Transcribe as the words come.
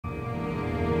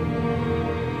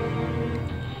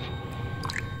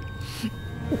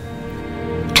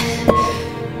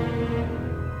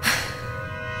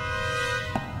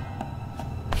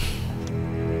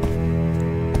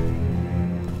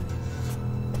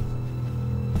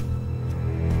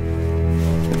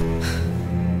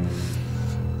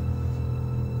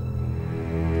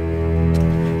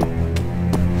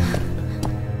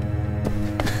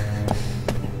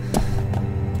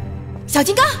小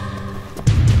金刚，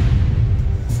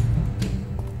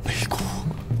美国，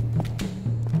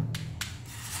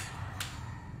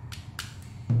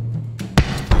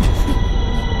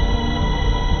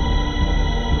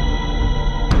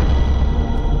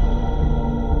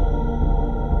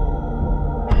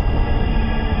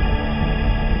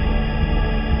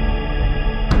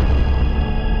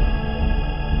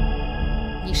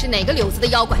你是哪个柳子的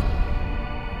妖怪，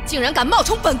竟然敢冒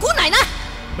充本姑奶奶？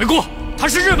美姑，她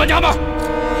是日本娘们儿。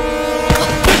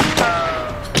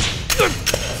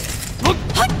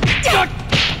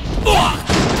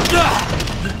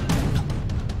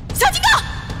 小金刚，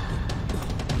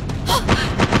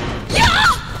呀！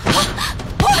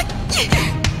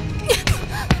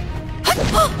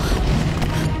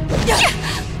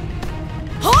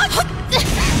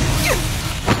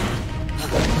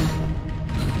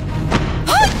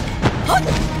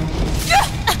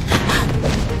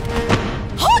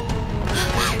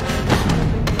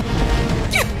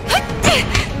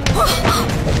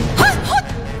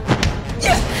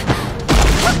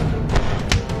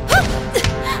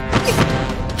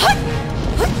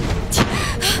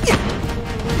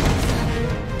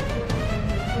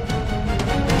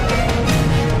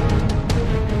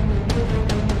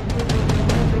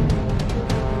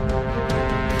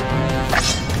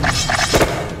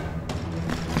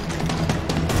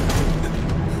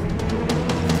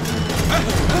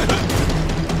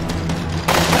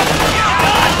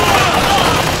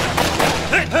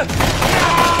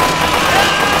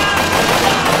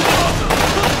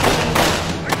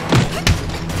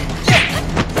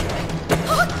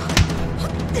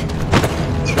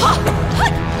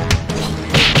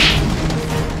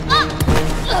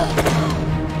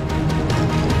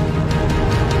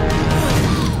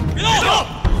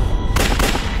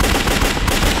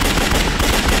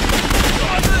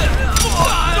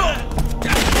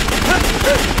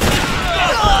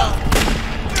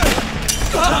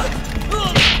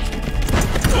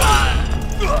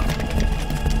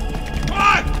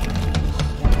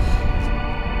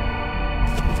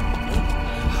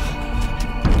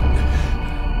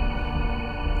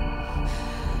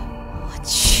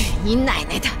你奶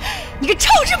奶的！你个臭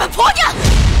日本婆娘！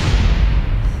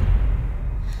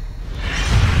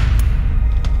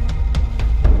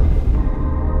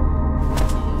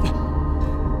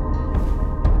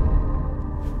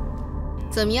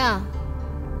怎么样？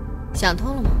想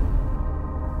通了吗？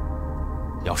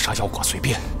要杀妖寡随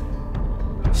便，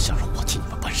想让我替你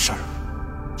们办事儿，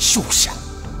休想！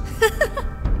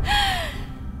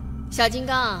小金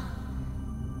刚，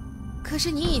可是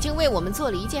你已经为我们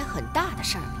做了一件很大的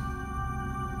事儿了。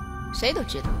 谁都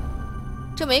知道，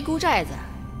这梅姑寨子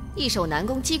易守难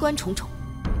攻，机关重重。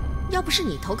要不是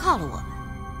你投靠了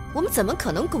我们怎么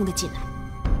可能攻得进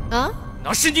来？啊？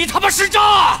那是你他妈使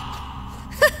诈！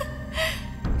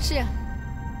是啊，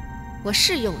我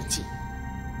是用了计，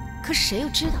可是谁又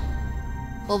知道？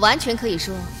我完全可以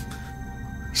说，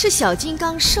是小金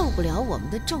刚受不了我们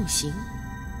的重刑，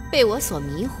被我所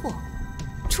迷惑，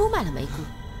出卖了梅姑。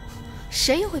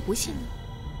谁又会不信呢？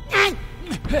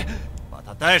把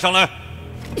他带上来！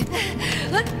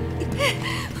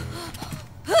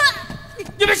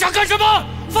你们想干什么？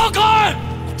放开！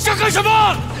想干什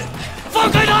么？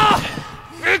放开他！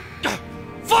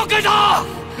放开他！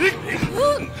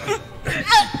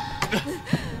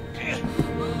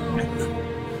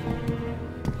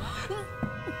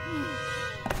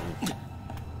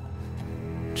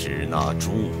支那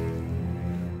猪，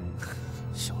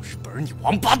小日本你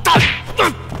王八蛋！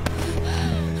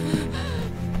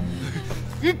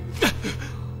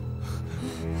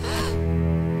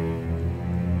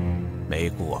梅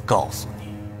姑，我告诉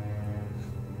你，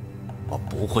我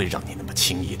不会让你那么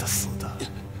轻易的死的，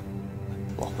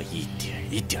我会一点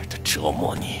一点的折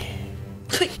磨你。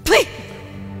呸呸！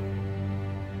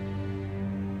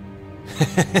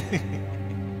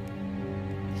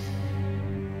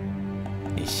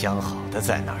你想好的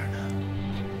在哪儿呢？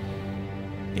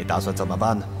你打算怎么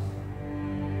办呢？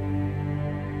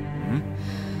嗯？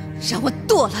让我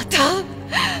剁了他，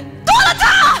剁了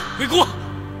他！梅姑，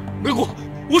梅姑，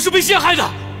我是被陷害的。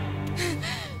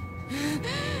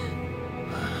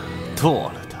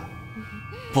剁了他，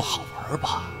不好玩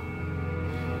吧？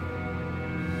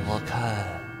我看，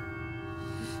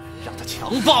让他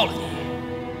强暴了你，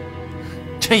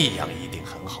这样一定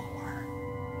很好玩。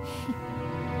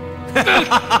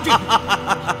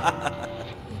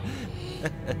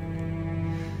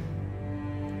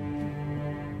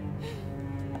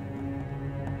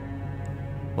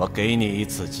我给你一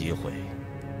次机会，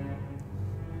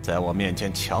在我面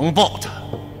前强暴他，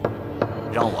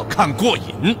让我看过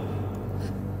瘾。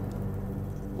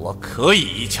我可以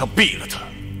一枪毙了他，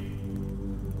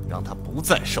让他不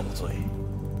再受罪。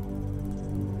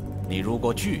你如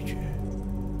果拒绝，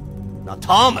那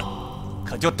他们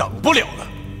可就等不了了。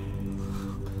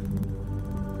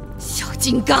小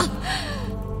金刚，你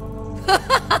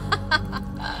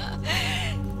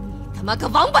他妈个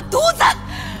王八犊子！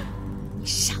你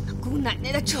上了姑奶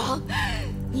奶的床，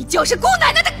你就是姑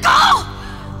奶奶的狗！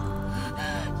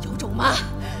有种吗？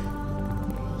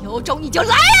有种你就来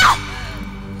呀！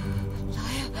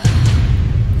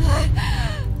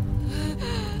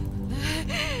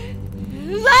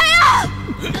来呀！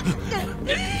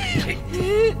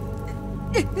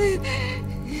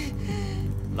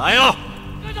来呀！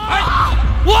来！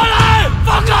我来！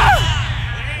放开！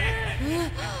你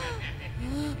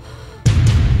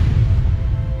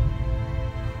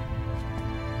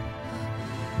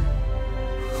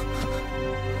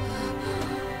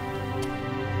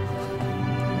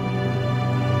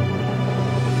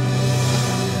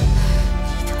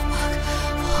他妈个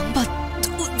王八犊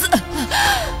子！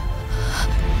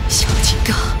小金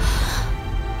刚，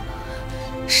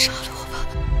杀了我吧！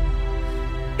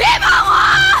别碰我！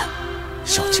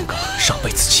小金刚上辈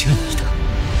子欠你的，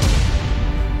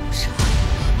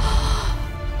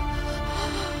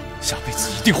下辈子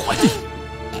一定还你。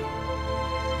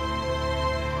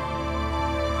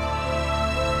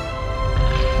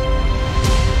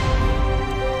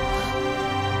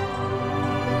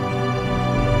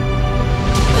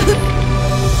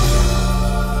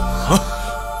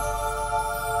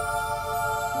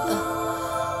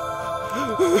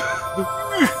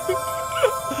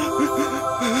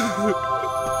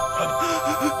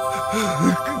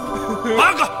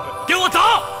八个，给我走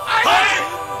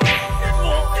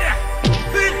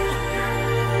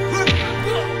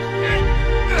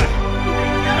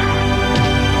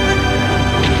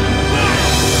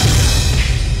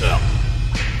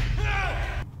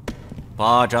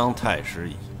！8张太师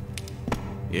椅，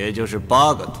也就是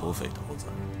8个土匪头子，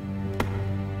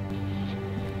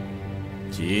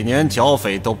几年剿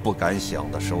匪都不敢想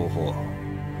的收获。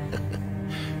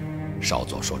少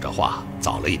佐说这话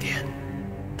早了一点，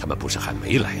他们不是还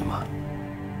没来吗？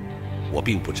我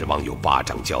并不指望有8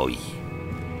张交椅，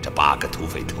这8个土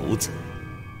匪头子，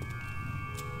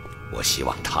我希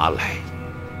望他来。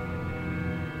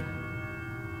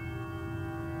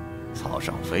草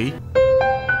上飞。